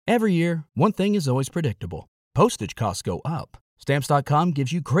Every year, one thing is always predictable. Postage costs go up. Stamps.com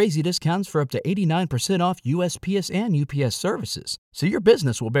gives you crazy discounts for up to 89% off USPS and UPS services, so your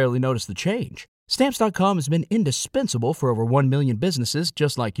business will barely notice the change. Stamps.com has been indispensable for over 1 million businesses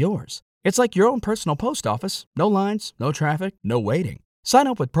just like yours. It's like your own personal post office. No lines, no traffic, no waiting. Sign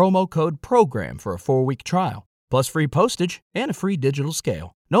up with promo code PROGRAM for a 4-week trial, plus free postage and a free digital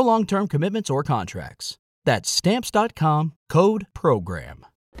scale. No long-term commitments or contracts. That's Stamps.com, code PROGRAM.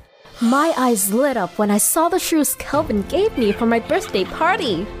 My eyes lit up when I saw the shoes Kelvin gave me for my birthday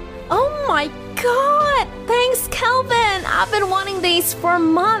party. Oh my god! Thanks, Kelvin! I've been wanting these for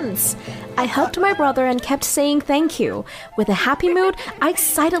months. I hugged my brother and kept saying thank you. With a happy mood, I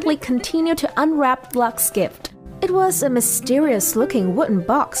excitedly continued to unwrap Luck's gift. It was a mysterious-looking wooden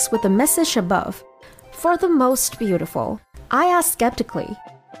box with a message above. For the most beautiful. I asked skeptically,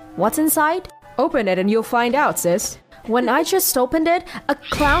 "What's inside?" "Open it and you'll find out, sis." When I just opened it, a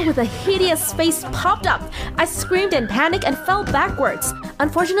clown with a hideous face popped up. I screamed in panic and fell backwards.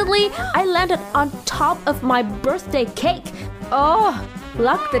 Unfortunately, I landed on top of my birthday cake. Oh,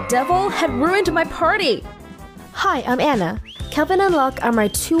 Luck the devil had ruined my party. Hi, I'm Anna. Kelvin and Luck are my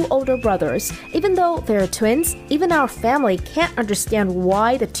 2 older brothers. Even though they're twins, even our family can't understand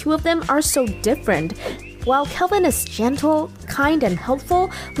why the 2 of them are so different. While Kelvin is gentle, kind, and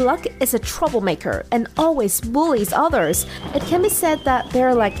helpful, Luck is a troublemaker and always bullies others. It can be said that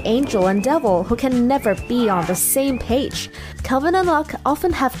they're like angel and devil who can never be on the same page. Kelvin and Luck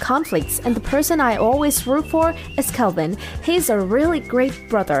often have conflicts, and the person I always root for is Kelvin. He's a really great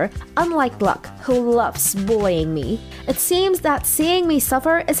brother, unlike Luck, who loves bullying me. It seems that seeing me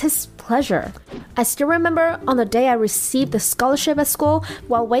suffer is his pleasure. I still remember on the day I received the scholarship at school,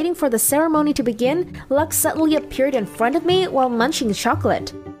 while waiting for the ceremony to begin, Luck suddenly appeared in front of me while munching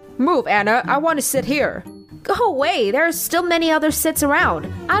chocolate. "Move, Anna. I want to sit here." Go away, there are still many other seats around.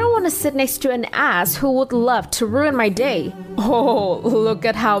 I don't want to sit next to an ass who would love to ruin my day. Oh, look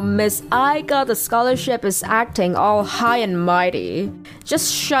at how Miss I got the scholarship is acting all high and mighty.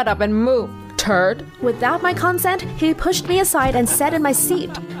 Just shut up and move, turd. Without my consent, he pushed me aside and sat in my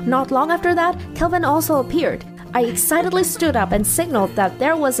seat. Not long after that, Kelvin also appeared. I excitedly stood up and signaled that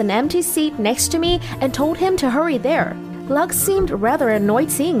there was an empty seat next to me and told him to hurry there. Luck seemed rather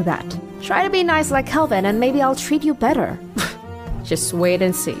annoyed seeing that. Try to be nice like Kelvin and maybe I'll treat you better. Just wait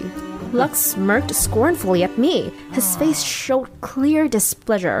and see. Luck smirked scornfully at me. His face showed clear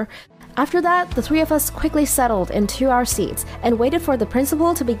displeasure. After that, the 3 of us quickly settled into our seats and waited for the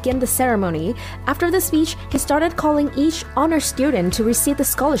principal to begin the ceremony. After the speech, he started calling each honor student to receive the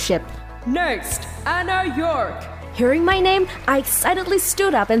scholarship. Next, Anna York. Hearing my name, I excitedly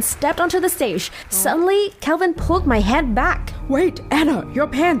stood up and stepped onto the stage. Suddenly, Kelvin pulled my hand back. Wait, Anna, your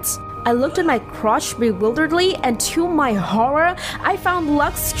pants. I looked at my crotch bewilderedly, and to my horror, I found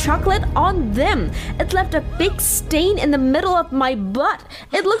Luck's chocolate on them. It left a big stain in the middle of my butt.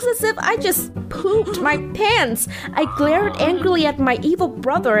 It looks as if I just pooped my pants. I glared angrily at my evil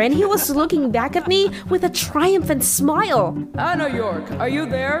brother, and he was looking back at me with a triumphant smile. Anna York, are you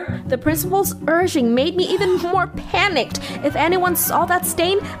there? The principal's urging made me even more panicked. If anyone saw that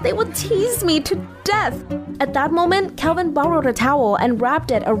stain, they would tease me to death. At that moment, Kelvin borrowed a towel and wrapped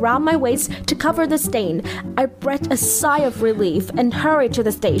it around my waist to cover the stain. I breathed a sigh of relief and hurried to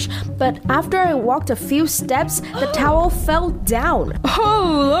the stage, but after I walked a few steps, the towel fell down. Oh,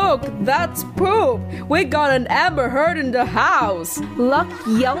 look, that's poop. We got an Amber Heard in the house. Luck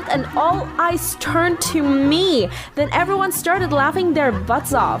yelled and all eyes turned to me. Then everyone started laughing their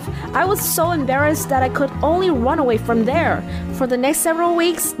butts off. I was so embarrassed that I could only run away from there. For the next several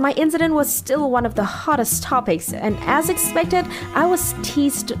weeks, my incident was still one of the hottest topics, and as expected, I was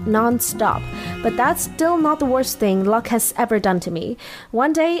teased non-stop. But that's still not the worst thing Luck has ever done to me.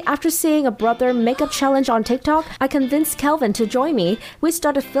 One day, after seeing a brother makeup challenge on TikTok, I convinced Kelvin to join me. We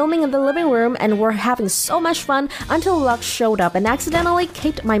started filming in the living room and were having so much fun until Luck showed up and accidentally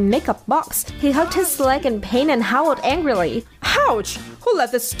kicked my makeup box. He hugged his leg in pain and howled angrily. Ouch! Who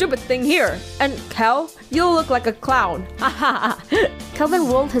left this stupid thing here? And Kel, you look like a clown. Kelvin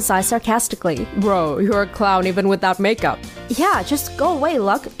rolled his eyes sarcastically. Bro, you're a clown even without makeup. Yeah, just go away,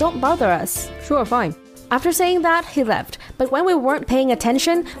 Luck. Don't bother us. Sure, fine. After saying that, he left. But when we weren't paying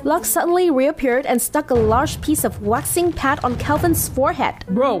attention, Luck suddenly reappeared and stuck a large piece of waxing pad on Kelvin's forehead.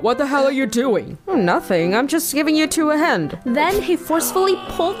 Bro, what the hell are you doing? Nothing, I'm just giving you 2 a hand. Then he forcefully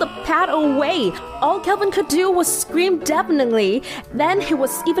pulled the pad away. All Kelvin could do was scream deafeningly. Then he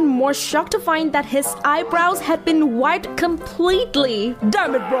was even more shocked to find that his eyebrows had been wiped completely.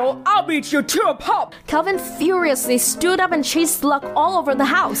 Damn it, bro, I'll beat you to a pulp. Kelvin furiously stood up and chased Luck all over the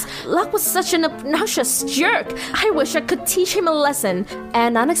house. Luck was such an obnoxious jerk. I wish I could teach him a lesson.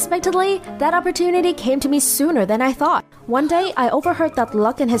 And unexpectedly, that opportunity came to me sooner than I thought. One day, I overheard that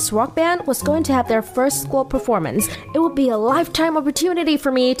Luck and his rock band was going to have their first school performance. It would be a lifetime opportunity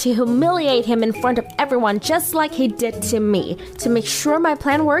for me to humiliate him in front of everyone just like he did to me. To make sure my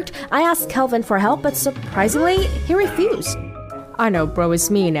plan worked, I asked Kelvin for help, but surprisingly, he refused. I know bro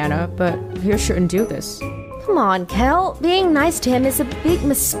is mean, Anna, but you shouldn't do this. Come on, Kel. Being nice to him is a big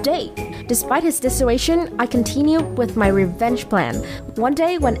mistake. Despite his dissuasion, I continued with my revenge plan. One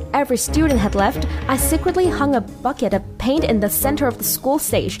day, when every student had left, I secretly hung a bucket of paint in the center of the school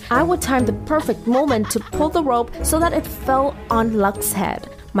stage. I would time the perfect moment to pull the rope so that it fell on Luck's head.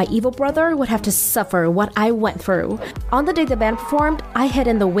 My evil brother would have to suffer what I went through. On the day the band performed, I hid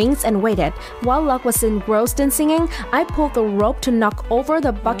in the wings and waited. While Luck was engrossed in singing, I pulled the rope to knock over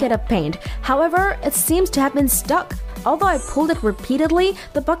the bucket of paint. However, it seems to have been stuck. Although I pulled it repeatedly,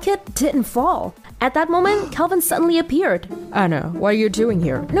 the bucket didn't fall. At that moment, Kelvin suddenly appeared. Anna, what are you doing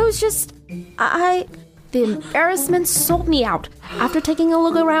here? No, it's just... The embarrassment sold me out. After taking a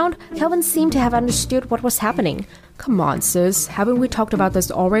look around, Kelvin seemed to have understood what was happening. Come on, sis. Haven't we talked about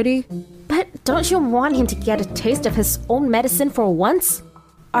this already? But don't you want him to get a taste of his own medicine for once?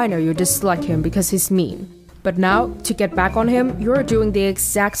 I know you dislike him because he's mean. But now, to get back on him, you're doing the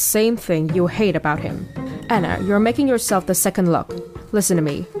exact same thing you hate about him. Anna, you're making yourself the second Luck. Listen to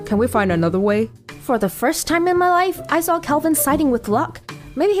me. Can we find another way? For the first time in my life, I saw Kelvin siding with Luck.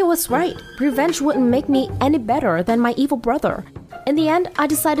 Maybe he was right. Revenge wouldn't make me any better than my evil brother. In the end, I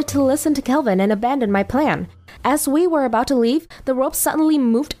decided to listen to Kelvin and abandon my plan. As we were about to leave, the rope suddenly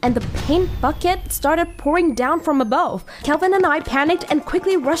moved and the paint bucket started pouring down from above. Kelvin and I panicked and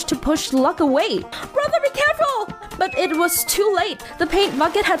quickly rushed to push Luck away. Brother, be careful! But it was too late. The paint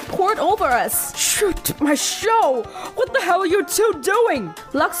bucket had poured over us. Shoot, my show! What the hell are you two doing?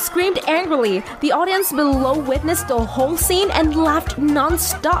 Luck screamed angrily. The audience below witnessed the whole scene and laughed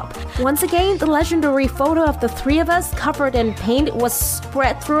non-stop. Once again, the legendary photo of the three of us covered in paint was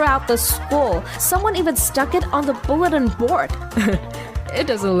spread throughout the school. Someone even stuck it on the bulletin board. It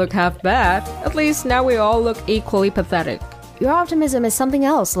doesn't look half bad. At least now we all look equally pathetic. Your optimism is something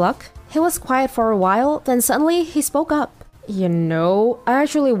else, Luck. He was quiet for a while, then suddenly he spoke up. You know, I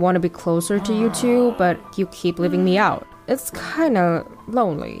actually want to be closer to you two, but you keep leaving me out. It's kinda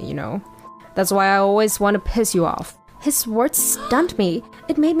lonely, you know. That's why I always want to piss you off. His words stunned me.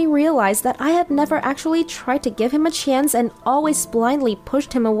 It made me realize that I had never actually tried to give him a chance and always blindly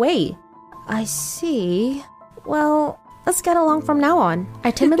pushed him away. I see. Well, let's get along from now on.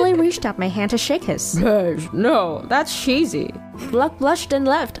 I timidly reached out my hand to shake his. No, that's cheesy. Luck blushed and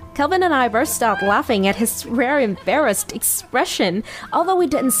left. Kelvin and I burst out laughing at his rare embarrassed expression. Although we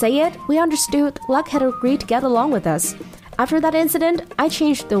didn't say it, we understood Luck had agreed to get along with us. After that incident, I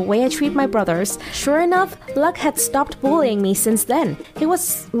changed the way I treat my brothers. Sure enough, Luck had stopped bullying me since then. He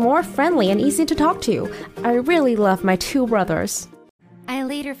was more friendly and easy to talk to. I really love my two brothers. I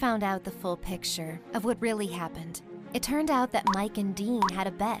later found out the full picture of what really happened. It turned out that Mike and Dean had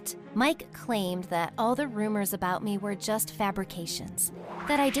a bet. Mike claimed that all the rumors about me were just fabrications,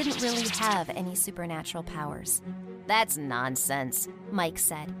 that I didn't really have any supernatural powers. That's nonsense, Mike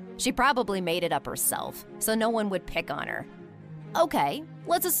said. She probably made it up herself, so no one would pick on her. Okay,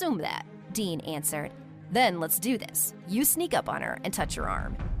 let's assume that, Dean answered. Then let's do this. You sneak up on her and touch her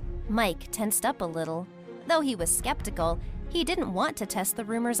arm. Mike tensed up a little. Though he was skeptical, he didn't want to test the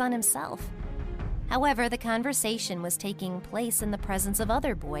rumors on himself. However, the conversation was taking place in the presence of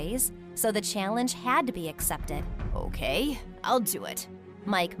other boys, so the challenge had to be accepted. Okay, I'll do it,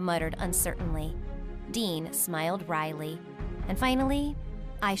 Mike muttered uncertainly. Dean smiled wryly. And finally,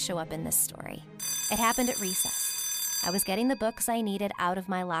 I show up in this story. It happened at recess. I was getting the books I needed out of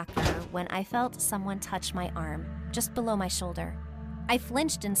my locker when I felt someone touch my arm, just below my shoulder. I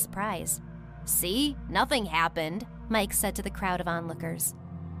flinched in surprise. See, nothing happened, Mike said to the crowd of onlookers.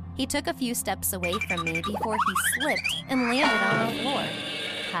 He took a few steps away from me before he slipped and landed on the floor.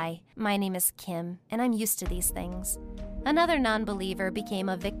 Hi, my name is Kim, and I'm used to these things. Another non-believer became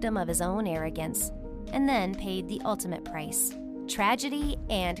a victim of his own arrogance, and then paid the ultimate price. Tragedy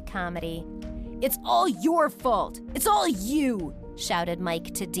and comedy. It's all your fault! It's all you! Shouted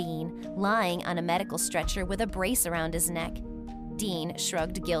Mike to Dean, lying on a medical stretcher with a brace around his neck. Dean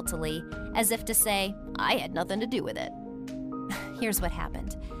shrugged guiltily, as if to say, I had nothing to do with it. Here's what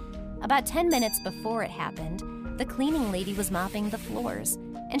happened. About 10 minutes before it happened, the cleaning lady was mopping the floors,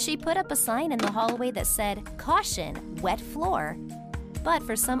 and she put up a sign in the hallway that said, "Caution, wet floor." But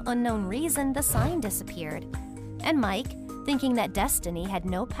for some unknown reason, the sign disappeared. And Mike, thinking that destiny had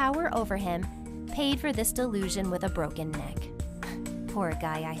no power over him, paid for this delusion with a broken neck. Poor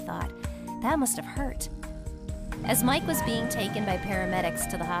guy, I thought. That must have hurt. As Mike was being taken by paramedics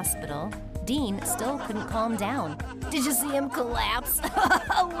to the hospital, Dean still couldn't calm down. Did you see him collapse?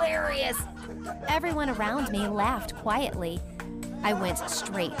 Hilarious! Everyone around me laughed quietly. I went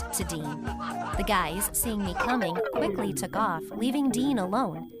straight to Dean. The guys, seeing me coming, quickly took off, leaving Dean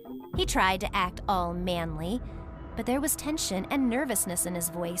alone. He tried to act all manly, but there was tension and nervousness in his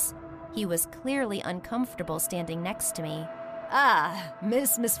voice. He was clearly uncomfortable standing next to me. "Ah,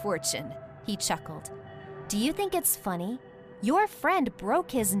 Miss Misfortune," he chuckled. "Do you think it's funny? Your friend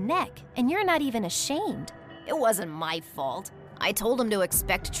broke his neck, and you're not even ashamed." "It wasn't my fault. I told him to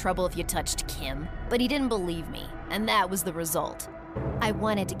expect trouble if you touched Kim, but he didn't believe me, and that was the result." I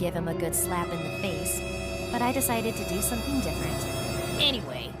wanted to give him a good slap in the face, but I decided to do something different.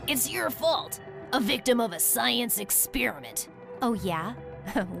 "Anyway, it's your fault. A victim of a science experiment." "Oh, yeah?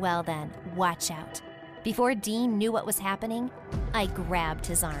 Well then, watch out." Before Dean knew what was happening, I grabbed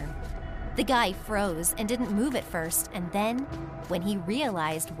his arm. The guy froze and didn't move at first, and then, when he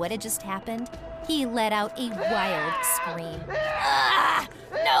realized what had just happened, he let out a wild scream. "Ah!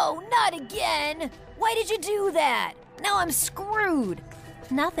 No, not again! Why did you do that? Now I'm screwed!"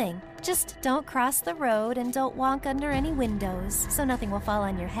 "Nothing. Just don't cross the road and don't walk under any windows so nothing will fall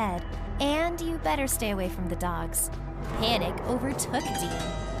on your head. And you better stay away from the dogs." Panic overtook Dean.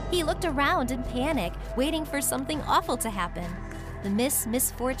 He looked around in panic, waiting for something awful to happen. The Miss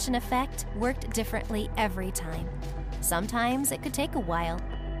Misfortune effect worked differently every time. Sometimes it could take a while.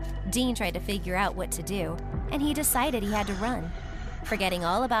 Dean tried to figure out what to do, and he decided he had to run. Forgetting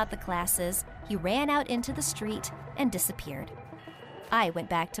all about the classes, he ran out into the street and disappeared. I went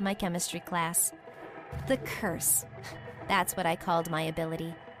back to my chemistry class. The curse. That's what I called my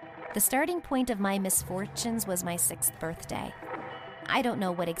ability. The starting point of my misfortunes was my 6th birthday. I don't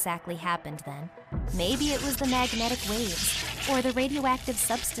know what exactly happened then. Maybe it was the magnetic waves or the radioactive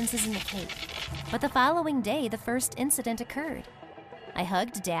substances in the cake. But the following day, the first incident occurred. I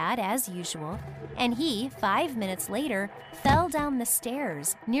hugged Dad as usual, and he, 5 minutes later, fell down the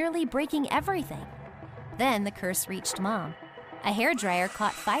stairs, nearly breaking everything. Then the curse reached Mom. A hairdryer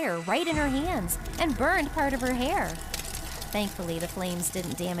caught fire right in her hands and burned part of her hair. Thankfully, the flames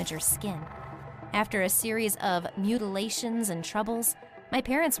didn't damage her skin. After a series of mutilations and troubles, my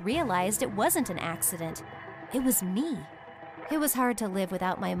parents realized it wasn't an accident. It was me. It was hard to live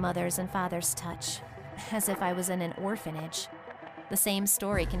without my mother's and father's touch, as if I was in an orphanage. The same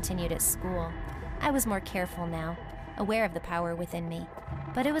story continued at school. I was more careful now, aware of the power within me,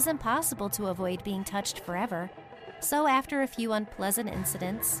 but it was impossible to avoid being touched forever. So after a few unpleasant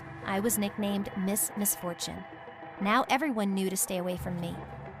incidents, I was nicknamed Miss Misfortune. Now everyone knew to stay away from me.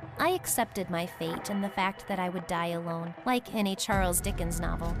 I accepted my fate and the fact that I would die alone, like in a Charles Dickens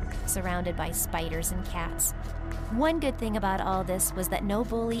novel, surrounded by spiders and cats. One good thing about all this was that no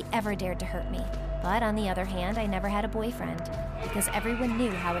bully ever dared to hurt me. But on the other hand, I never had a boyfriend, because everyone knew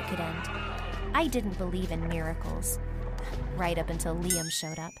how it could end. I didn't believe in miracles, right up until Liam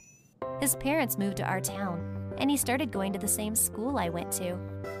showed up. His parents moved to our town, and he started going to the same school I went to.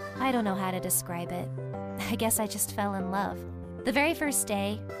 I don't know how to describe it. I guess I just fell in love. The very first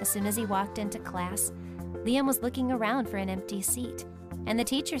day, as soon as he walked into class, Liam was looking around for an empty seat, and the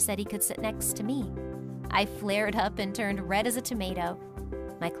teacher said he could sit next to me. I flared up and turned red as a tomato.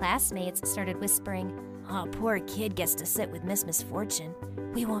 My classmates started whispering, "Oh, poor kid gets to sit with Miss Misfortune.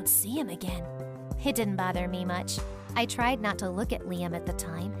 We won't see him again." It didn't bother me much. I tried not to look at Liam at the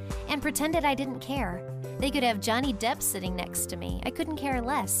time and pretended I didn't care. They could have Johnny Depp sitting next to me. I couldn't care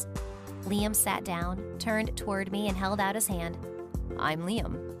less. Liam sat down, turned toward me, and held out his hand. "I'm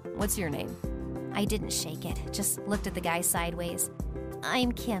Liam. What's your name?" I didn't shake it, just looked at the guy sideways.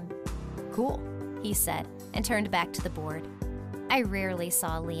 "I'm Kim." "Cool," he said, and turned back to the board. I rarely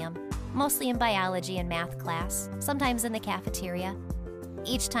saw Liam, mostly in biology and math class, sometimes in the cafeteria.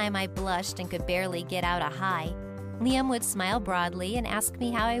 Each time I blushed and could barely get out a hi, Liam would smile broadly and ask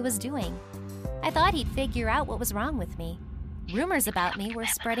me how I was doing. I thought he'd figure out what was wrong with me. Rumors about me were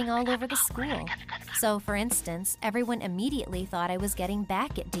spreading all over the school. So, for instance, everyone immediately thought I was getting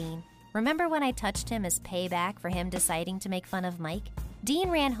back at Dean. Remember when I touched him as payback for him deciding to make fun of Mike? Dean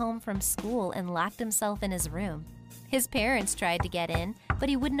ran home from school and locked himself in his room. His parents tried to get in, but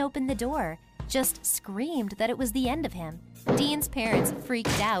he wouldn't open the door, just screamed that it was the end of him. Dean's parents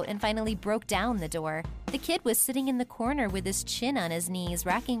freaked out and finally broke down the door. The kid was sitting in the corner with his chin on his knees,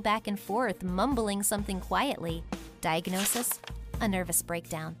 rocking back and forth, mumbling something quietly. Diagnosis? A nervous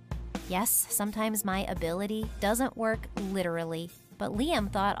breakdown. Yes, sometimes my ability doesn't work literally, but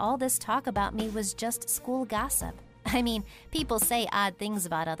Liam thought all this talk about me was just school gossip. I mean, people say odd things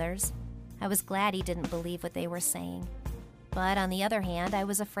about others. I was glad he didn't believe what they were saying. But on the other hand, I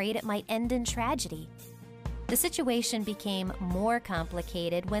was afraid it might end in tragedy. The situation became more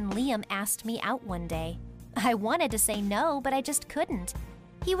complicated when Liam asked me out one day. I wanted to say no, but I just couldn't.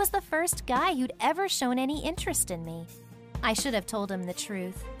 He was the first guy who'd ever shown any interest in me. I should have told him the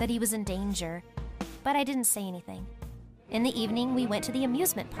truth, that he was in danger, but I didn't say anything. In the evening, we went to the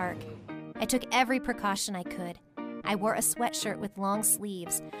amusement park. I took every precaution I could. I wore a sweatshirt with long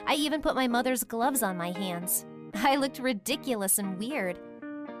sleeves. I even put my mother's gloves on my hands. I looked ridiculous and weird.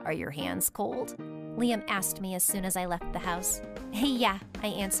 "Are your hands cold?" Liam asked me as soon as I left the house. "Yeah," I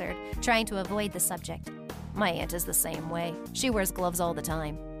answered, trying to avoid the subject. "My aunt is the same way. She wears gloves all the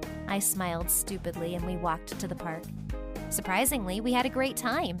time." I smiled stupidly and we walked to the park. Surprisingly, we had a great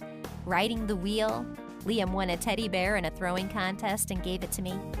time. Riding the wheel, Liam won a teddy bear in a throwing contest and gave it to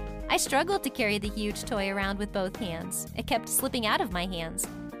me. I struggled to carry the huge toy around with both hands. It kept slipping out of my hands.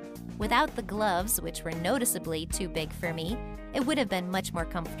 Without the gloves, which were noticeably too big for me, it would have been much more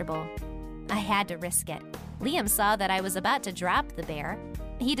comfortable. I had to risk it. Liam saw that I was about to drop the bear.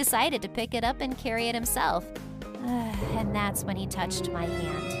 He decided to pick it up and carry it himself. And that's when he touched my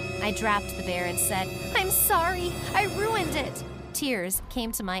hand. I dropped the bear and said, "I'm sorry, I ruined it." Tears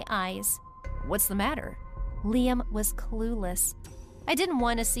came to my eyes. "What's the matter?" Liam was clueless. I didn't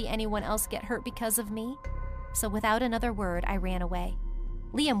want to see anyone else get hurt because of me. So without another word, I ran away.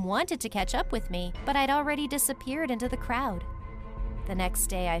 Liam wanted to catch up with me, but I'd already disappeared into the crowd. The next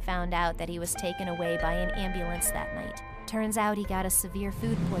day, I found out that he was taken away by an ambulance that night. Turns out he got a severe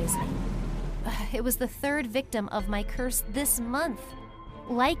food poisoning. It was the third victim of my curse this month.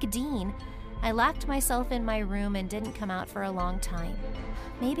 Like Dean, I locked myself in my room and didn't come out for a long time.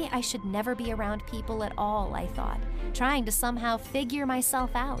 Maybe I should never be around people at all, I thought, trying to somehow figure myself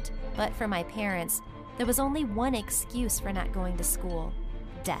out. But for my parents, there was only one excuse for not going to school: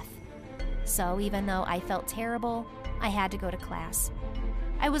 death. So even though I felt terrible, I had to go to class.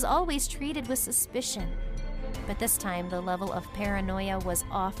 I was always treated with suspicion, but this time the level of paranoia was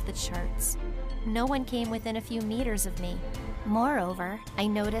off the charts. No one came within a few meters of me. Moreover, I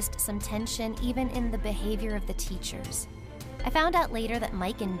noticed some tension even in the behavior of the teachers. I found out later that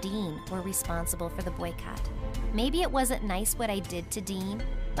Mike and Dean were responsible for the boycott. Maybe it wasn't nice what I did to Dean,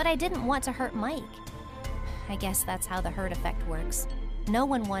 but I didn't want to hurt Mike. I guess that's how the herd effect works. No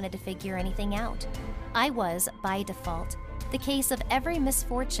one wanted to figure anything out. I was, by default, the case of every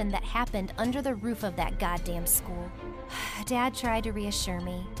misfortune that happened under the roof of that goddamn school. Dad tried to reassure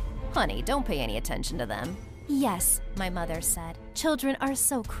me. "Honey, don't pay any attention to them." "Yes," my mother said. "Children are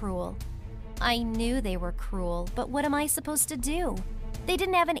so cruel." I knew they were cruel, but what am I supposed to do? They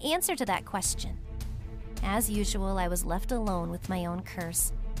didn't have an answer to that question. As usual, I was left alone with my own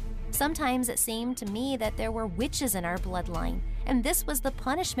curse. Sometimes it seemed to me that there were witches in our bloodline, and this was the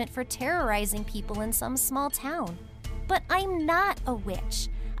punishment for terrorizing people in some small town. But I'm not a witch.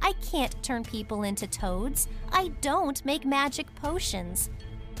 I can't turn people into toads. I don't make magic potions.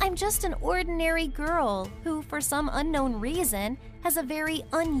 I'm just an ordinary girl who, for some unknown reason, has a very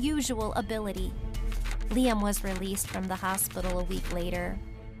unusual ability. Liam was released from the hospital a week later.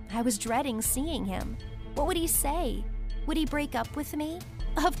 I was dreading seeing him. What would he say? Would he break up with me?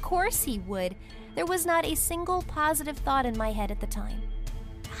 Of course he would. There was not a single positive thought in my head at the time.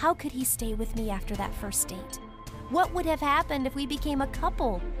 How could he stay with me after that first date? What would have happened if we became a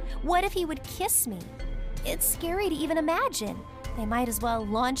couple? What if he would kiss me? It's scary to even imagine. They might as well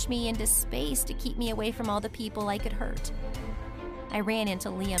launch me into space to keep me away from all the people I could hurt. I ran into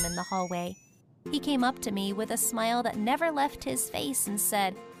Liam in the hallway. He came up to me with a smile that never left his face and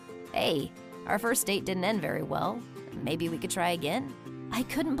said, "Hey, our first date didn't end very well. Maybe we could try again?" I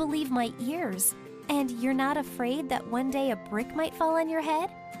couldn't believe my ears. "And you're not afraid that one day a brick might fall on your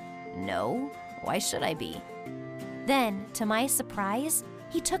head?" "No, why should I be?" Then, to my surprise,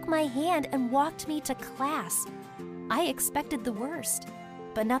 he took my hand and walked me to class. I expected the worst,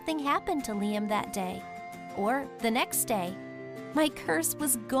 but nothing happened to Liam that day, or the next day. My curse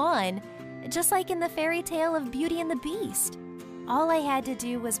was gone, just like in the fairy tale of Beauty and the Beast. All I had to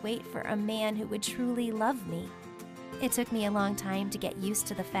do was wait for a man who would truly love me. It took me a long time to get used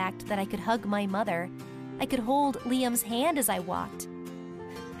to the fact that I could hug my mother. I could hold Liam's hand as I walked.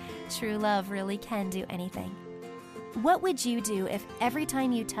 True love really can do anything. What would you do if every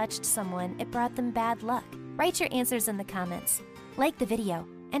time you touched someone, it brought them bad luck? Write your answers in the comments. Like the video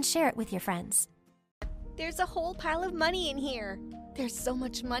and share it with your friends. There's a whole pile of money in here. There's so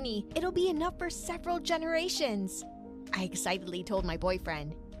much money, it'll be enough for several generations. I excitedly told my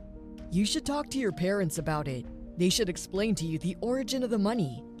boyfriend. You should talk to your parents about it. They should explain to you the origin of the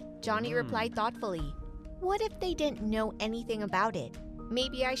money. Johnny replied thoughtfully. What if they didn't know anything about it?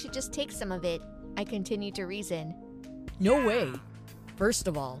 Maybe I should just take some of it. I continued to reason. No way. First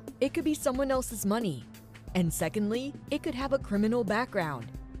of all, it could be someone else's money. And secondly, it could have a criminal background.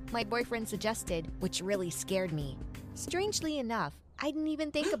 My boyfriend suggested, which really scared me. Strangely enough, I didn't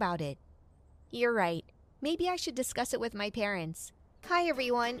even think about it. You're right. Maybe I should discuss it with my parents. Hi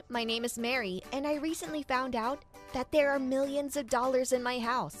everyone, my name is Mary, and I recently found out that there are millions of dollars in my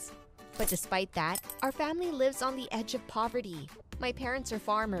house. But despite that, our family lives on the edge of poverty. My parents are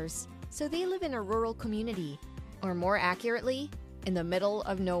farmers, so they live in a rural community, or more accurately, in the middle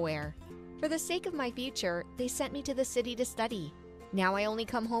of nowhere. For the sake of my future, they sent me to the city to study. Now I only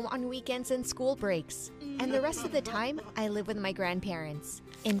come home on weekends and school breaks, and the rest of the time I live with my grandparents.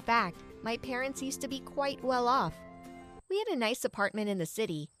 In fact, my parents used to be quite well off. We had a nice apartment in the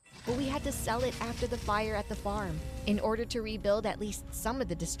city, but we had to sell it after the fire at the farm in order to rebuild at least some of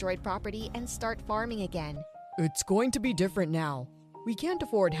the destroyed property and start farming again. It's going to be different now. We can't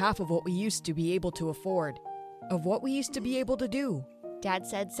afford half of what we used to be able to afford, of what we used to be able to do. Dad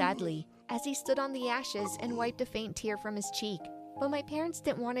said sadly as he stood on the ashes and wiped a faint tear from his cheek. But my parents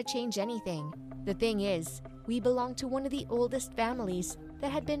didn't want to change anything. The thing is, we belonged to one of the oldest families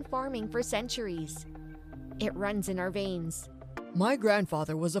that had been farming for centuries. It runs in our veins. My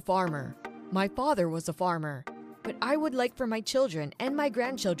grandfather was a farmer. My father was a farmer. But I would like for my children and my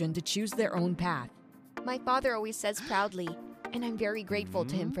grandchildren to choose their own path. My father always says proudly, and I'm very grateful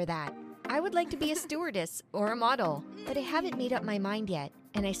to him for that. I would like to be a stewardess or a model, but I haven't made up my mind yet,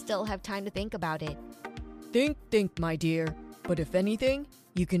 and I still have time to think about it. Think, my dear. But if anything,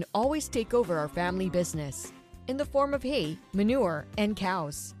 you can always take over our family business in the form of hay, manure, and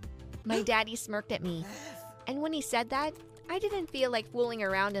cows. My daddy smirked at me. And when he said that, I didn't feel like fooling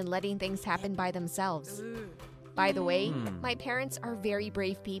around and letting things happen by themselves. By the way, my parents are very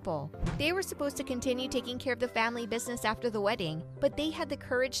brave people. They were supposed to continue taking care of the family business after the wedding, but they had the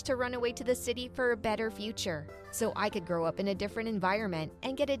courage to run away to the city for a better future, so I could grow up in a different environment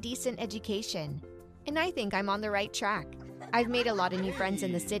and get a decent education. And I think I'm on the right track. I've made a lot of new friends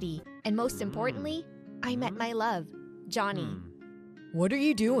in the city, and most importantly, I met my love, Johnny. What are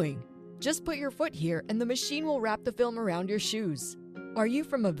you doing? Just put your foot here and the machine will wrap the film around your shoes. Are you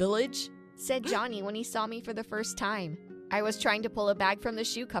from a village? Said Johnny when he saw me for the first time. I was trying to pull a bag from the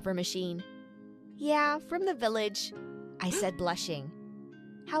shoe cover machine. Yeah, from the village, I said, blushing.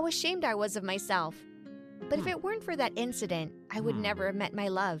 How ashamed I was of myself. But if it weren't for that incident, I would never have met my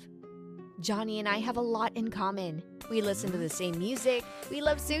love. Johnny and I have a lot in common. We listen to the same music, we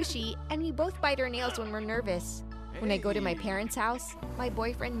love sushi, and we both bite our nails when we're nervous. When I go to my parents' house, my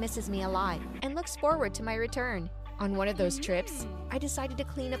boyfriend misses me a lot and looks forward to my return. On one of those trips, I decided to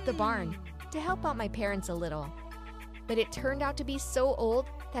clean up the barn to help out my parents a little. But it turned out to be so old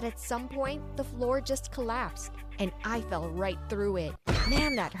that at some point, the floor just collapsed, and I fell right through it.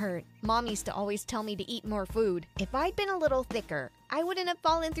 Man, that hurt. Mom used to always tell me to eat more food. If I'd been a little thicker, I wouldn't have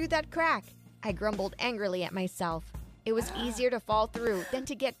fallen through that crack. I grumbled angrily at myself. It was easier to fall through than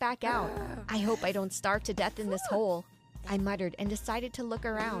to get back out. I hope I don't starve to death in this hole, I muttered and decided to look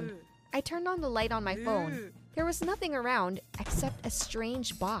around. I turned on the light on my phone. There was nothing around except a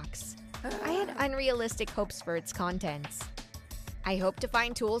strange box. I had unrealistic hopes for its contents. I hoped to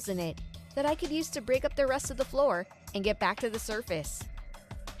find tools in it that I could use to break up the rest of the floor and get back to the surface.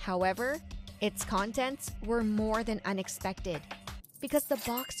 However, its contents were more than unexpected because the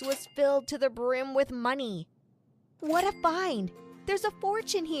box was filled to the brim with money. What a find! There's a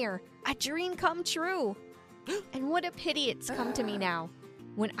fortune here! A dream come true! And what a pity it's come to me now,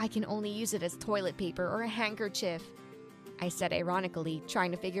 when I can only use it as toilet paper or a handkerchief, I said ironically,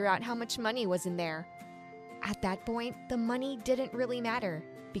 trying to figure out how much money was in there. At that point, the money didn't really matter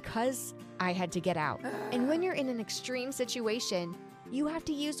because I had to get out. And when you're in an extreme situation, you have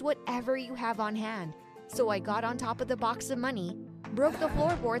to use whatever you have on hand. So I got on top of the box of money, broke the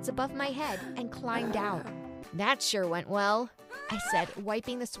floorboards above my head, and climbed out. That sure went well, I said,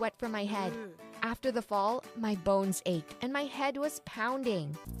 wiping the sweat from my head. After the fall, my bones ached and my head was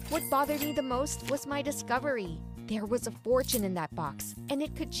pounding. What bothered me the most was my discovery. There was a fortune in that box, and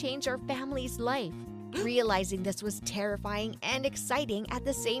it could change our family's life. Realizing this was terrifying and exciting at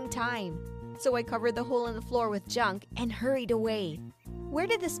the same time. So I covered the hole in the floor with junk and hurried away. Where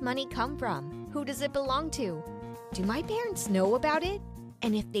did this money come from? Who does it belong to? Do my parents know about it?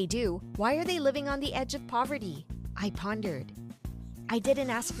 And if they do, why are they living on the edge of poverty? I pondered. I didn't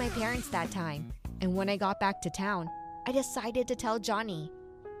ask my parents that time, and when I got back to town, I decided to tell Johnny.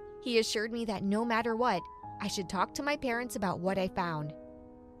 He assured me that no matter what, I should talk to my parents about what I found.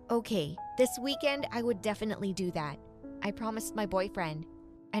 Okay, this weekend I would definitely do that, I promised my boyfriend.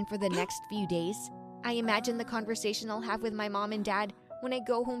 And for the next few days, I imagine the conversation I'll have with my mom and dad when I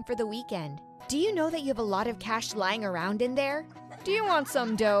go home for the weekend. Do you know that you have a lot of cash lying around in there? Do you want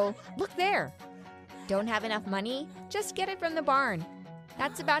some dough? Look there. Don't have enough money? Just get it from the barn.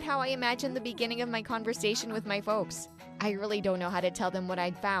 That's about how I imagined the beginning of my conversation with my folks. I really don't know how to tell them what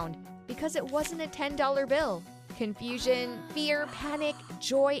I'd found because it wasn't a $10 bill. Confusion, fear, panic,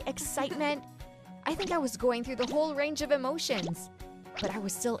 joy, excitement. I think I was going through the whole range of emotions. But I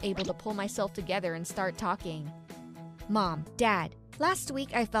was still able to pull myself together and start talking. Mom, Dad, last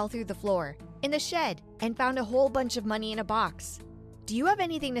week I fell through the floor in the shed and found a whole bunch of money in a box. Do you have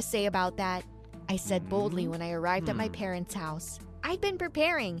anything to say about that? I said boldly when I arrived at my parents' house. I'd been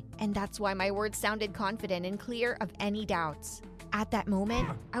preparing, and that's why my words sounded confident and clear of any doubts. At that moment,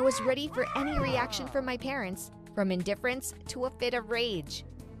 I was ready for any reaction from my parents, from indifference to a fit of rage.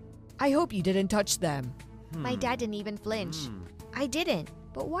 I hope you didn't touch them. My dad didn't even flinch. I didn't,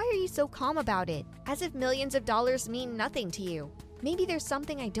 but why are you so calm about it? As if millions of dollars mean nothing to you. Maybe there's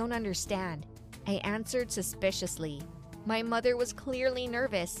something I don't understand. I answered suspiciously. My mother was clearly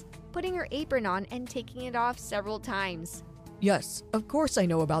nervous, putting her apron on and taking it off several times. Yes, of course I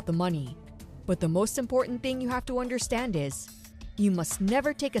know about the money. But the most important thing you have to understand is, you must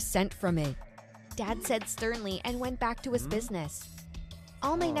never take a cent from it. Dad said sternly and went back to his business.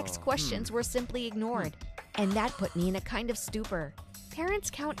 All my next questions were simply ignored, and that put me in a kind of stupor.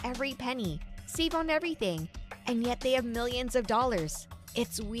 Parents count every penny, save on everything, and yet they have millions of dollars.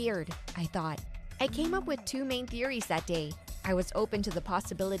 It's weird, I thought. I came up with two main theories that day. I was open to the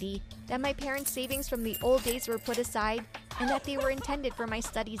possibility that my parents' savings from the old days were put aside and that they were intended for my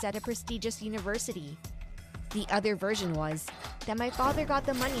studies at a prestigious university. The other version was that my father got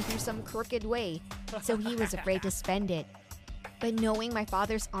the money through some crooked way, so he was afraid to spend it. But knowing my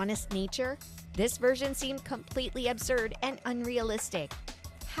father's honest nature, this version seemed completely absurd and unrealistic.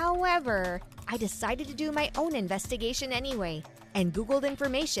 However, I decided to do my own investigation anyway and Googled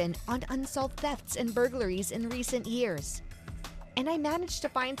information on unsolved thefts and burglaries in recent years. And I managed to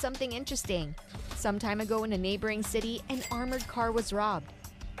find something interesting. Some time ago in a neighboring city, an armored car was robbed.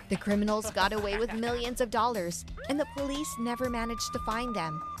 The criminals got away with millions of dollars, and the police never managed to find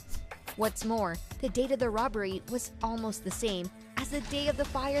them. What's more, the date of the robbery was almost the same as the day of the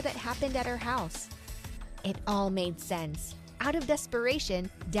fire that happened at our house. It all made sense. Out of desperation,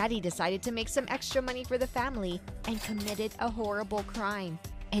 Daddy decided to make some extra money for the family and committed a horrible crime.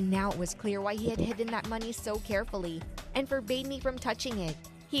 And now it was clear why he had hidden that money so carefully and forbade me from touching it.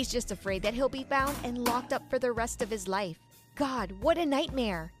 He's just afraid that he'll be found and locked up for the rest of his life. God, what a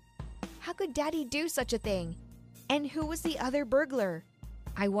nightmare! How could Daddy do such a thing? And who was the other burglar?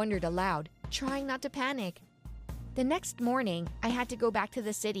 I wondered aloud, trying not to panic. The next morning, I had to go back to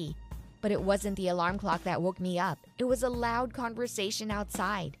the city. But it wasn't the alarm clock that woke me up. It was a loud conversation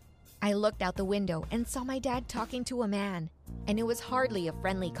outside. I looked out the window and saw my dad talking to a man, and it was hardly a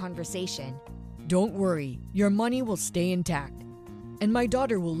friendly conversation. Don't worry, your money will stay intact. And my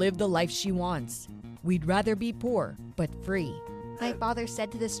daughter will live the life she wants. We'd rather be poor, but free, my father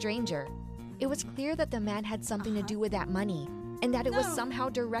said to the stranger. It was clear that the man had something to do with that money, and that it was somehow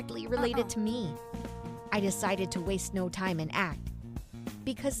directly related to me. I decided to waste no time and act.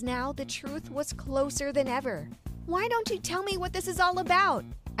 Because now the truth was closer than ever. Why don't you tell me what this is all about?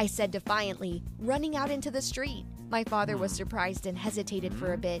 I said defiantly, running out into the street. My father was surprised and hesitated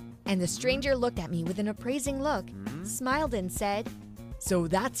for a bit, and the stranger looked at me with an appraising look, smiled and said, So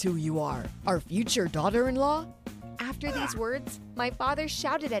that's who you are, our future daughter-in-law? After these words, my father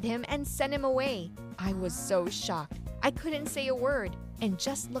shouted at him and sent him away. I was so shocked. I couldn't say a word and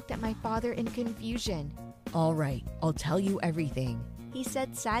just looked at my father in confusion. All right, I'll tell you everything, he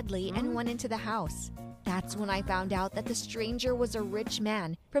said sadly and went into the house. That's when I found out that the stranger was a rich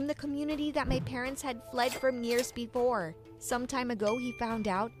man from the community that my parents had fled from years before. Some time ago, he found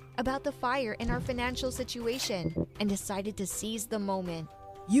out about the fire in our financial situation and decided to seize the moment.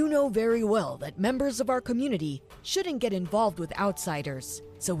 You know very well that members of our community shouldn't get involved with outsiders,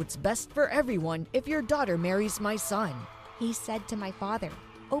 so it's best for everyone if your daughter marries my son, he said to my father,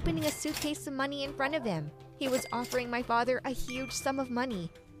 opening a suitcase of money in front of him. He was offering my father a huge sum of money,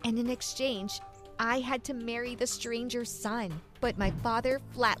 and in exchange, I had to marry the stranger's son. But my father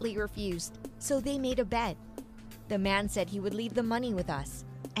flatly refused, so they made a bet. The man said he would leave the money with us,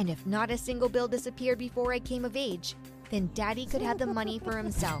 and if not a single bill disappeared before I came of age, then Daddy could have the money for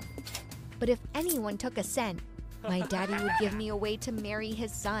himself. But if anyone took a cent, my daddy would give me a way to marry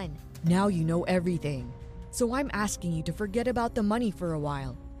his son. Now you know everything, so I'm asking you to forget about the money for a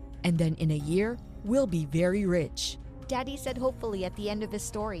while, and then in a year, we'll be very rich, Daddy said hopefully at the end of his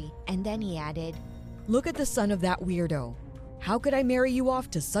story, and then he added, Look at the son of that weirdo. How could I marry you off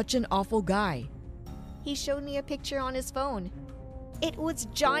to such an awful guy? He showed me a picture on his phone. It was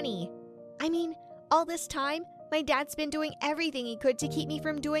Johnny. I mean, all this time, my dad's been doing everything he could to keep me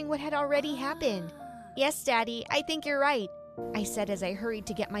from doing what had already happened. Yes, Daddy, I think you're right, I said as I hurried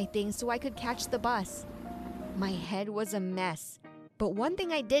to get my things so I could catch the bus. My head was a mess, but one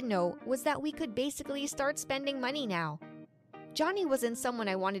thing I did know was that we could basically start spending money now. Johnny wasn't someone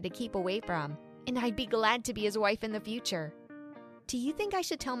I wanted to keep away from, and I'd be glad to be his wife in the future. Do you think I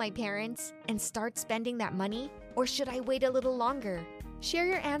should tell my parents and start spending that money, or should I wait a little longer? Share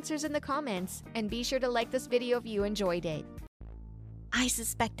your answers in the comments, and be sure to like this video if you enjoyed it. I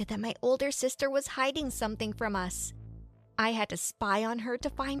suspected that my older sister was hiding something from us. I had to spy on her to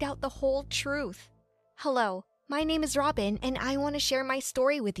find out the whole truth. Hello, my name is Robin, and I want to share my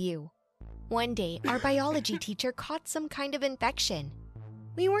story with you. One day, our biology teacher caught some kind of infection.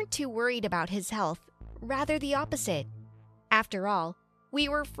 We weren't too worried about his health, rather the opposite. After all, we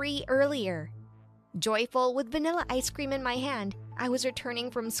were free earlier. Joyful with vanilla ice cream in my hand, I was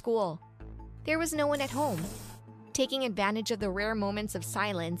returning from school. There was no one at home. Taking advantage of the rare moments of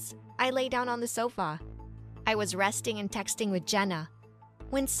silence, I lay down on the sofa. I was resting and texting with Jenna,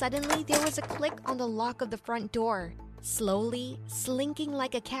 when suddenly there was a click on the lock of the front door. Slowly, slinking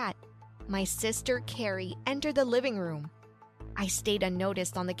like a cat, my sister Carrie entered the living room. I stayed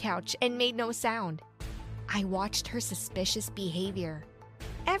unnoticed on the couch and made no sound. I watched her suspicious behavior.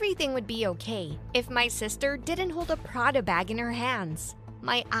 Everything would be okay if my sister didn't hold a Prada bag in her hands.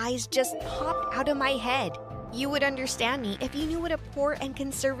 My eyes just popped out of my head. You would understand me if you knew what a poor and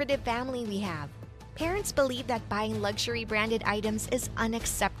conservative family we have. Parents believe that buying luxury branded items is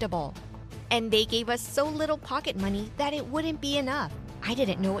unacceptable. And they gave us so little pocket money that it wouldn't be enough. I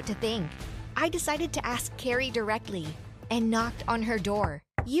didn't know what to think. I decided to ask Carrie directly and knocked on her door.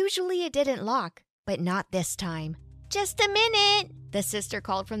 Usually it didn't lock, but not this time. "Just a minute," the sister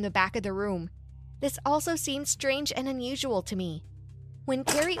called from the back of the room. This also seemed strange and unusual to me. When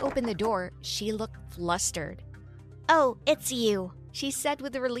Carrie opened the door, she looked flustered. "Oh, it's you," she said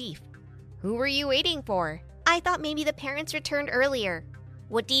with relief. "Who were you waiting for?" "I thought maybe the parents returned earlier.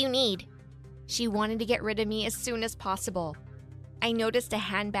 What do you need?" She wanted to get rid of me as soon as possible. I noticed a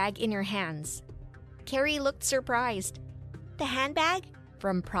handbag in her hands. Carrie looked surprised. "The handbag?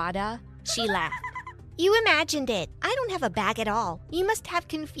 From Prada?" She laughed. "You imagined it. I don't have a bag at all. You must have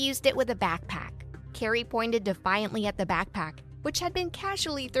confused it with a backpack." Carrie pointed defiantly at the backpack, which had been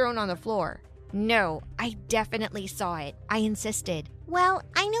casually thrown on the floor. "No, I definitely saw it," I insisted. "Well,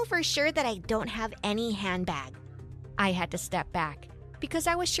 I know for sure that I don't have any handbag." I had to step back, because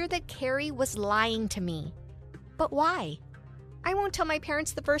I was sure that Carrie was lying to me. But why? I won't tell my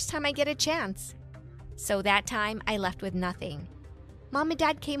parents the first time I get a chance. So that time, I left with nothing. Mom and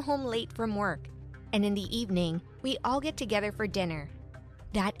Dad came home late from work, and in the evening, we all get together for dinner.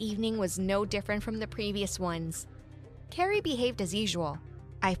 That evening was no different from the previous ones. Carrie behaved as usual.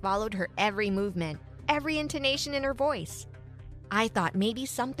 I followed her every movement, every intonation in her voice. I thought maybe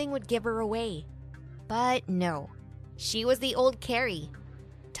something would give her away. But no, she was the old Carrie.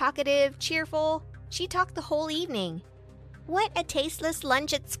 Talkative, cheerful, she talked the whole evening. What a tasteless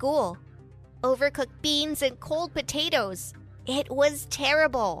lunch at school. Overcooked beans and cold potatoes. It was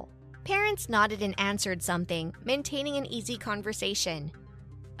terrible. Parents nodded and answered something, maintaining an easy conversation.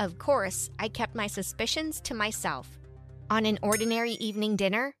 Of course, I kept my suspicions to myself. On an ordinary evening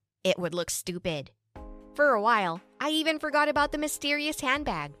dinner, it would look stupid. For a while, I even forgot about the mysterious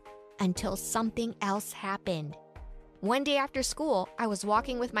handbag, until something else happened. One day after school, I was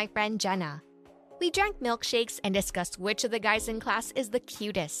walking with my friend Jenna. We drank milkshakes and discussed which of the guys in class is the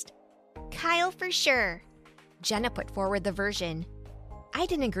cutest. "Kyle for sure," Jenna put forward the version. I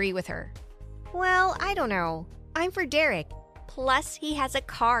didn't agree with her. "Well, I don't know. I'm for Derek. Plus, he has a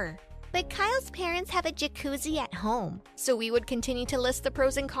car. But Kyle's parents have a jacuzzi at home." So we would continue to list the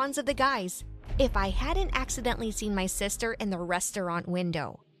pros and cons of the guys. If I hadn't accidentally seen my sister in the restaurant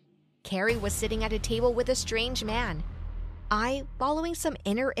window. Carrie was sitting at a table with a strange man. I, following some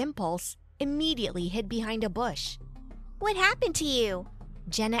inner impulse, immediately hid behind a bush. "What happened to you?"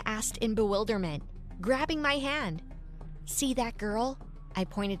 Jenna asked in bewilderment, grabbing my hand. "See that girl?" I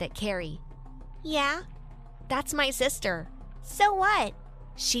pointed at Carrie. "Yeah." "That's my sister." "So what?"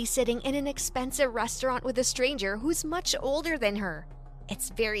 "She's sitting in an expensive restaurant with a stranger who's much older than her. It's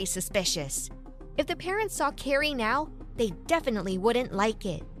very suspicious. If the parents saw Carrie now, they definitely wouldn't like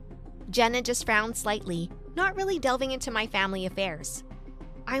it." Jenna just frowned slightly, not really delving into my family affairs.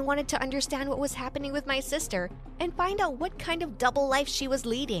 I wanted to understand what was happening with my sister and find out what kind of double life she was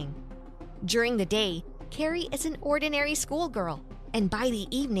leading. During the day, Carrie is an ordinary schoolgirl, and by the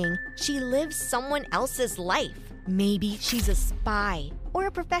evening, she lives someone else's life. Maybe she's a spy or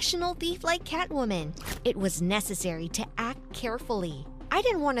a professional thief like Catwoman. It was necessary to act carefully. I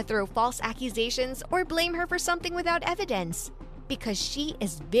didn't want to throw false accusations or blame her for something without evidence, because she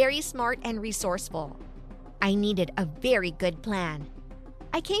is very smart and resourceful. I needed a very good plan.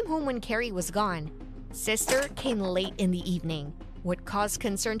 I came home when Carrie was gone. Sister came late in the evening, what caused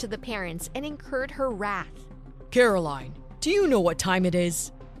concern to the parents and incurred her wrath. Caroline, do you know what time it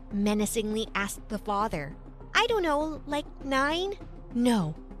is? Menacingly asked the father. I don't know, like 9?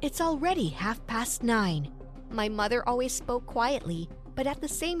 No, it's already 9:30. My mother always spoke quietly, but at the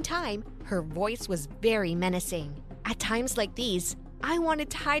same time, her voice was very menacing. At times like these, I wanted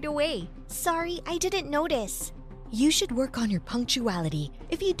to hide away. Sorry, I didn't notice. You should work on your punctuality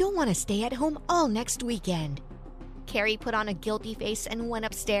if you don't want to stay at home all next weekend. Carrie put on a guilty face and went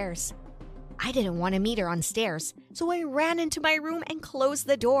upstairs. I didn't want to meet her on stairs, so I ran into my room and closed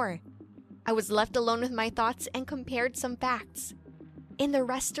the door. I was left alone with my thoughts and compared some facts. In the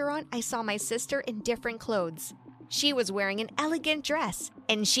restaurant, I saw my sister in different clothes. She was wearing an elegant dress,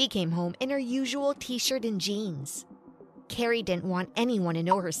 and she came home in her usual t-shirt and jeans. Carrie didn't want anyone to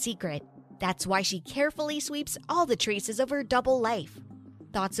know her secret. That's why she carefully sweeps all the traces of her double life.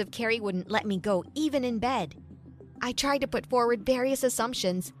 Thoughts of Carrie wouldn't let me go even in bed. I tried to put forward various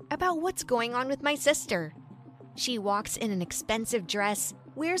assumptions about what's going on with my sister. She walks in an expensive dress,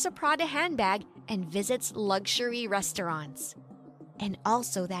 wears a Prada handbag, and visits luxury restaurants. And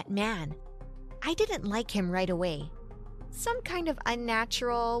also that man. I didn't like him right away. Some kind of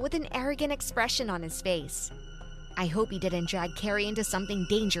unnatural with an arrogant expression on his face. I hope he didn't drag Carrie into something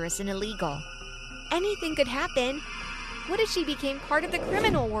dangerous and illegal. Anything could happen. What if she became part of the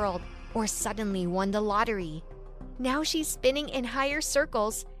criminal world or suddenly won the lottery? Now she's spinning in higher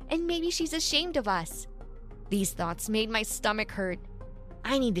circles and maybe she's ashamed of us. These thoughts made my stomach hurt.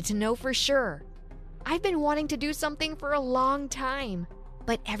 I needed to know for sure. I've been wanting to do something for a long time,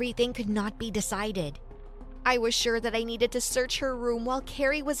 but everything could not be decided. I was sure that I needed to search her room while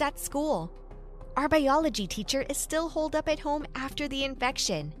Carrie was at school. Our biology teacher is still holed up at home after the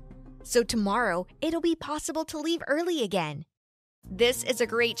infection. So tomorrow, it'll be possible to leave early again. This is a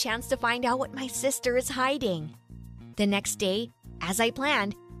great chance to find out what my sister is hiding. The next day, as I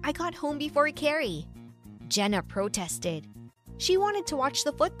planned, I got home before Carrie. Jenna protested. She wanted to watch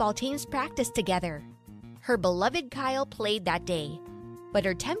the football teams practice together. Her beloved Kyle played that day, but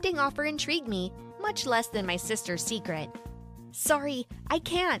her tempting offer intrigued me much less than my sister's secret. Sorry, I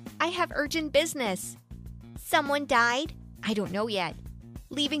can't. I have urgent business. Someone died? I don't know yet.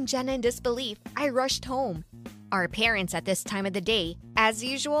 Leaving Jenna in disbelief, I rushed home. Our parents at this time of the day, as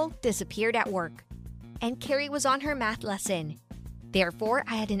usual, disappeared at work. And Carrie was on her math lesson. Therefore,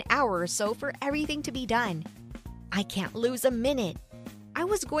 I had an hour or so for everything to be done. I can't lose a minute. I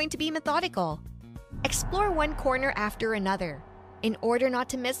was going to be methodical. Explore one corner after another, in order not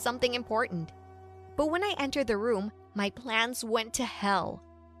to miss something important. But when I entered the room, my plans went to hell.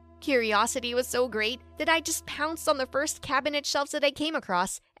 Curiosity was so great that I just pounced on the first cabinet shelves that I came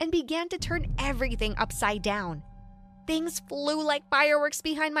across and began to turn everything upside down. Things flew like fireworks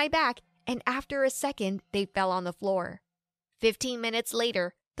behind my back, and after a second, they fell on the floor. 15 minutes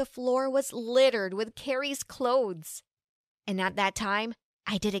later, the floor was littered with Carrie's clothes. And at that time,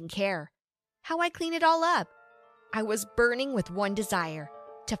 I didn't care. How I clean it all up? I was burning with one desire,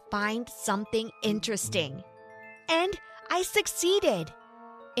 to find something interesting. And I succeeded.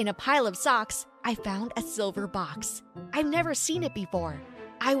 In a pile of socks, I found a silver box. I've never seen it before.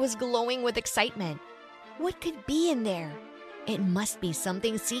 I was glowing with excitement. What could be in there? It must be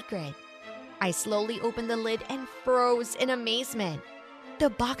something secret. I slowly opened the lid and froze in amazement. The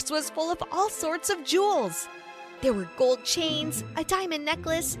box was full of all sorts of jewels. There were gold chains, a diamond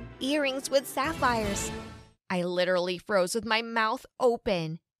necklace, earrings with sapphires. I literally froze with my mouth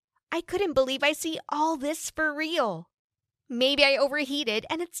open. I couldn't believe I see all this for real. Maybe I overheated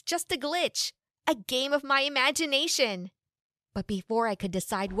and it's just a glitch, a game of my imagination. But before I could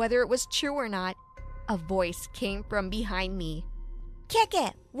decide whether it was true or not, a voice came from behind me.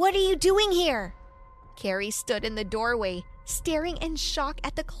 Keke, what are you doing here? Carrie stood in the doorway, staring in shock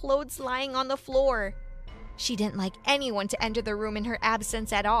at the clothes lying on the floor. She didn't like anyone to enter the room in her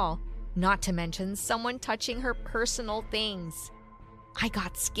absence at all, not to mention someone touching her personal things. I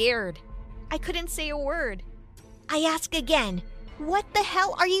got scared. I couldn't say a word. I ask again, what the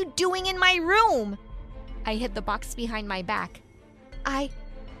hell are you doing in my room? I hid the box behind my back. I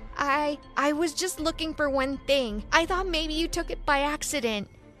was just looking for one thing. I thought maybe you took it by accident.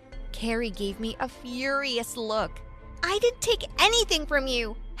 Carrie gave me a furious look. I didn't take anything from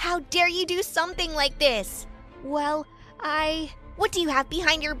you. How dare you do something like this? Well, what do you have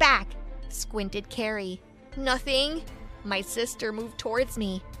behind your back? Squinted Carrie. Nothing. My sister moved towards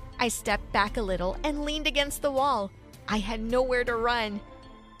me. I stepped back a little and leaned against the wall. I had nowhere to run.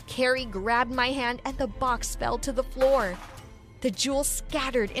 Carrie grabbed my hand and the box fell to the floor. The jewels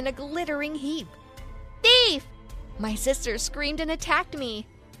scattered in a glittering heap. thief! My sister screamed and attacked me.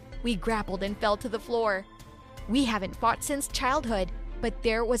 We grappled and fell to the floor. We haven't fought since childhood, but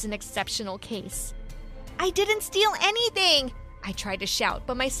there was an exceptional case. I didn't steal anything! I tried to shout,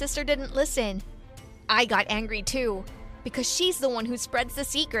 but my sister didn't listen. I got angry too, because she's the one who spreads the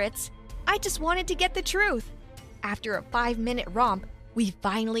secrets. I just wanted to get the truth. After a 5-minute romp, we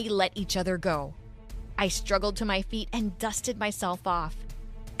finally let each other go. I struggled to my feet and dusted myself off.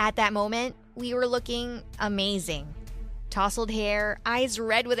 At that moment, we were looking amazing. Tousled hair, eyes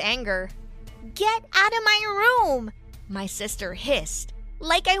red with anger. Get out of my room! My sister hissed.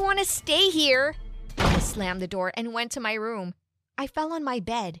 Like I want to stay here. I slammed the door and went to my room. I fell on my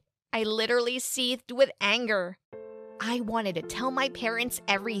bed. I literally seethed with anger. I wanted to tell my parents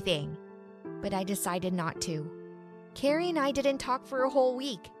everything, but I decided not to. Carrie and I didn't talk for a whole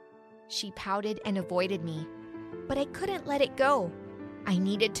week. She pouted and avoided me, but I couldn't let it go. I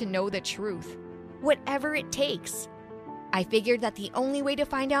needed to know the truth, whatever it takes. I figured that the only way to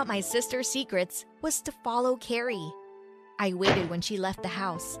find out my sister's secrets was to follow Carrie. I waited when she left the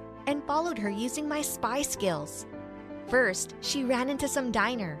house and followed her using my spy skills. First, she ran into some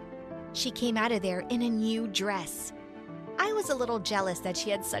diner. She came out of there in a new dress. I was a little jealous that she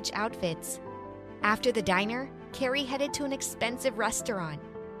had such outfits. After the diner, Carrie headed to an expensive restaurant.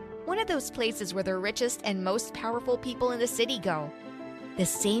 One of those places where the richest and most powerful people in the city go. The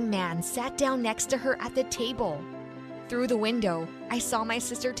same man sat down next to her at the table. Through the window, I saw my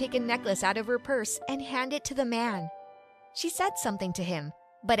sister take a necklace out of her purse and hand it to the man. She said something to him,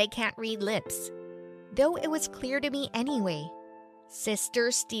 but I can't read lips. Though it was clear to me anyway.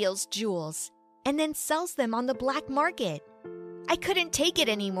 Sister steals jewels and then sells them on the black market. I couldn't take it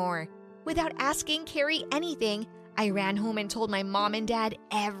anymore. Without asking Carrie anything, I ran home and told my mom and dad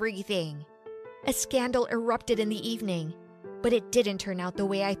everything. A scandal erupted in the evening, but it didn't turn out the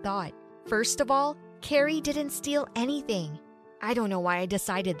way I thought. First of all, Carrie didn't steal anything. I don't know why I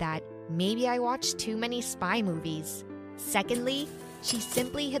decided that. Maybe I watched too many spy movies. Secondly, she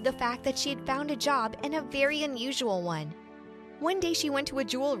simply hid the fact that she had found a job, and a very unusual one. One day she went to a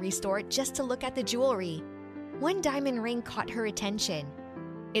jewelry store just to look at the jewelry. One diamond ring caught her attention.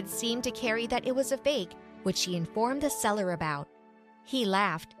 It seemed to Carrie that it was a fake, which she informed the seller about. He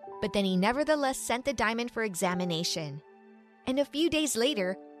laughed, but then he nevertheless sent the diamond for examination. And a few days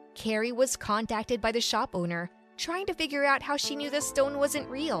later, Carrie was contacted by the shop owner, trying to figure out how she knew the stone wasn't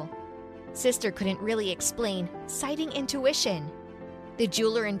real. Sister couldn't really explain, citing intuition. The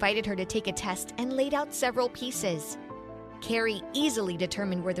jeweler invited her to take a test and laid out several pieces. Carrie easily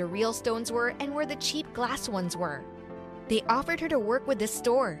determined where the real stones were and where the cheap glass ones were. They offered her to work with the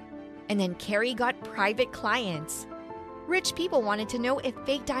store, and then Carrie got private clients. Rich people wanted to know if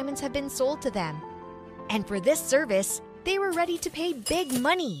fake diamonds had been sold to them. And for this service, they were ready to pay big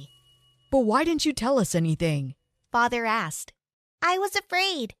money. But why didn't you tell us anything? Father asked. I was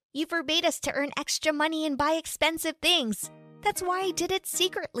afraid. You forbade us to earn extra money and buy expensive things. That's why I did it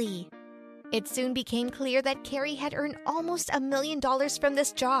secretly. It soon became clear that Carrie had earned almost $1 million from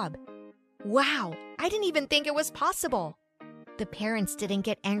this job. Wow, I didn't even think it was possible. The parents didn't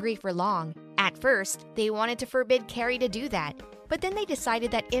get angry for long. At first, they wanted to forbid Carrie to do that, but then they decided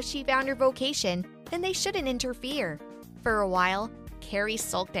that if she found her vocation, then they shouldn't interfere. For a while, Carrie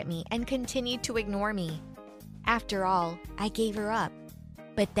sulked at me and continued to ignore me. After all, I gave her up.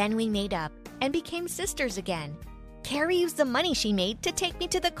 But then we made up and became sisters again. Carrie used the money she made to take me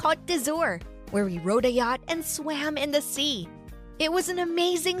to the Côte d'Azur, where we rode a yacht and swam in the sea. It was an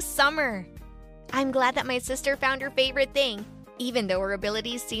amazing summer. I'm glad that my sister found her favorite thing, even though her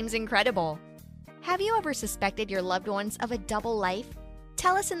abilities seems incredible. Have you ever suspected your loved ones of a double life?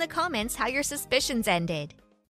 Tell us in the comments how your suspicions ended.